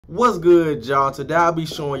What's good, y'all? Today I'll be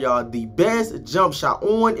showing y'all the best jump shot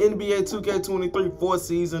on NBA 2K23 for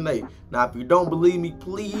Season 8. Now, if you don't believe me,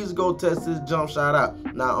 please go test this jump shot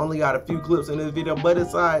out. Now, I only got a few clips in this video, but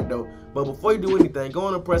it's alright though. But before you do anything, go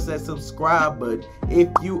on and press that subscribe button if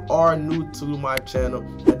you are new to my channel.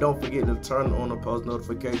 And don't forget to turn on the post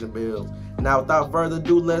notification bells. Now, without further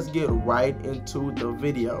ado, let's get right into the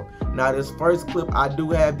video. Now, this first clip, I do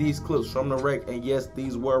have these clips from the rec, and yes,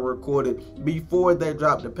 these were recorded before they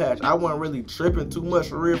dropped the patch. I wasn't really tripping too much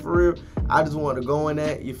for real. I just wanted to go in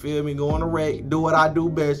that, you feel me, go on the rec, do what I do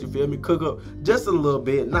best, you feel me, cook up just a little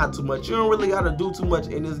bit, not too much. You don't really got to do too much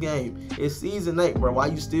in this game. It's Season 8, bro. Why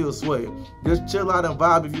you still sweat? Just chill out and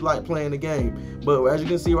vibe if you like playing the game. But as you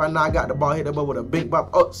can see right now, I got the ball, hit that ball with a big bop.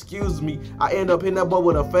 Oh, excuse me. I end up hitting that ball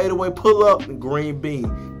with a fadeaway pull up and green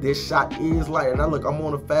bean. This shot is light. Now look, I'm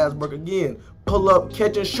on a fast break again. Pull up,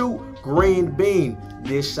 catch and shoot, green bean.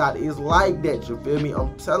 This shot is like that, you feel me?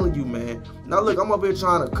 I'm telling you, man. Now look, I'm up here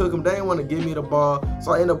trying to cook him. They didn't want to give me the ball,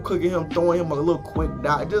 so I end up cooking him, throwing him a little quick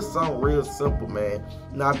dot. Just something real simple, man.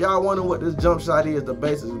 Now, if y'all wondering what this jump shot is, the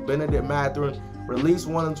base is Benedict Mathurin. Release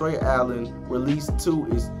 1 is Ray Allen. Release 2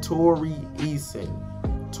 is Tari Eason,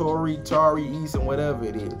 whatever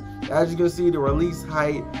it is. As you can see, the release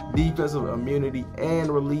height, defensive immunity, and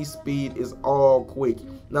release speed is all quick.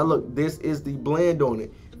 Now look, this is the blend on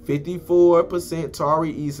it. 54%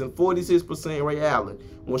 Tari Eason, 46% Ray Allen.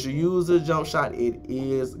 Once you use the jump shot, it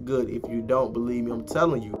is good. If you don't believe me, I'm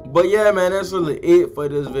telling you. But yeah, man, that's really it for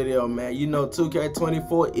this video, man. You know,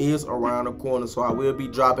 2K24 is around the corner, so I will be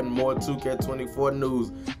dropping more 2K24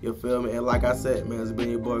 news. You feel me? And like I said, man, it's been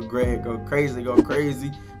your boy Greg. Go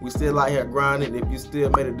crazy. We still out here grinding. If you still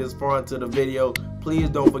made it this far into the video, please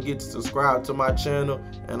don't forget to subscribe to my channel.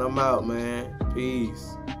 And I'm out, man.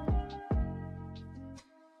 Peace.